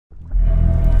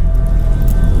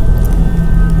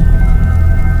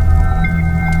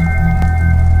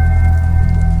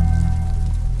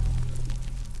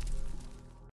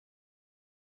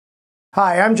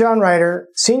Hi, I'm John Ryder,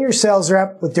 Senior Sales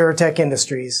Rep with DuraTech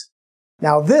Industries.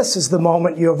 Now this is the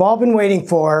moment you have all been waiting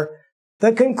for,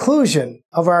 the conclusion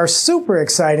of our super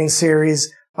exciting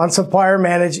series on supplier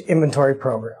managed inventory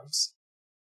programs.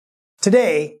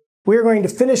 Today, we are going to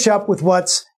finish up with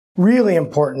what's really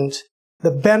important, the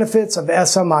benefits of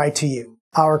SMI to you,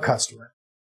 our customer.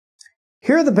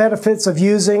 Here are the benefits of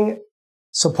using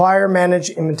supplier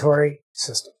managed inventory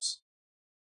systems.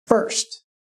 First,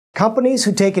 companies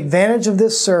who take advantage of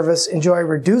this service enjoy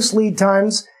reduced lead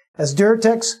times as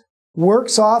DuraTech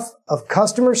works off of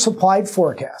customer-supplied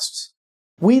forecasts.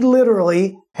 We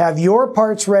literally have your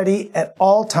parts ready at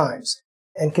all times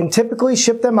and can typically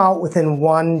ship them out within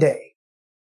 1 day.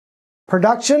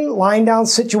 Production line-down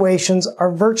situations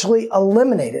are virtually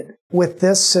eliminated with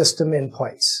this system in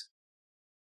place.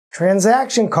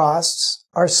 Transaction costs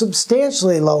are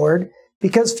substantially lowered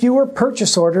because fewer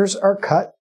purchase orders are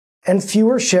cut and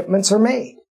fewer shipments are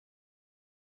made.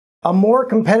 A more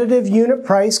competitive unit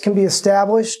price can be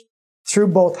established through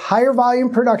both higher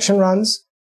volume production runs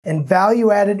and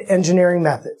value-added engineering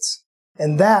methods,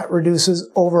 and that reduces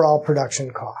overall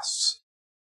production costs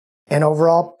and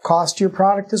overall cost to your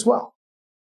product as well.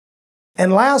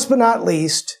 And last but not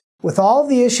least, with all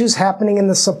the issues happening in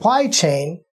the supply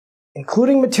chain,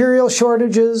 including material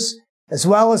shortages as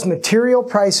well as material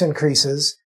price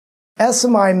increases,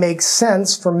 SMI makes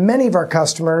sense for many of our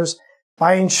customers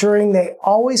by ensuring they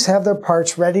always have their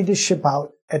parts ready to ship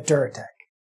out at DuraTech.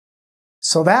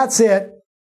 So that's it,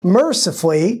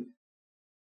 mercifully,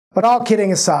 but all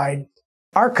kidding aside,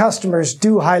 our customers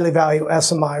do highly value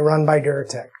SMI run by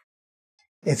DuraTech.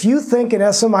 If you think an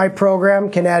SMI program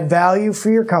can add value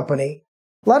for your company,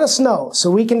 let us know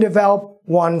so we can develop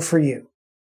one for you.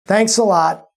 Thanks a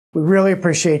lot. We really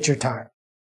appreciate your time.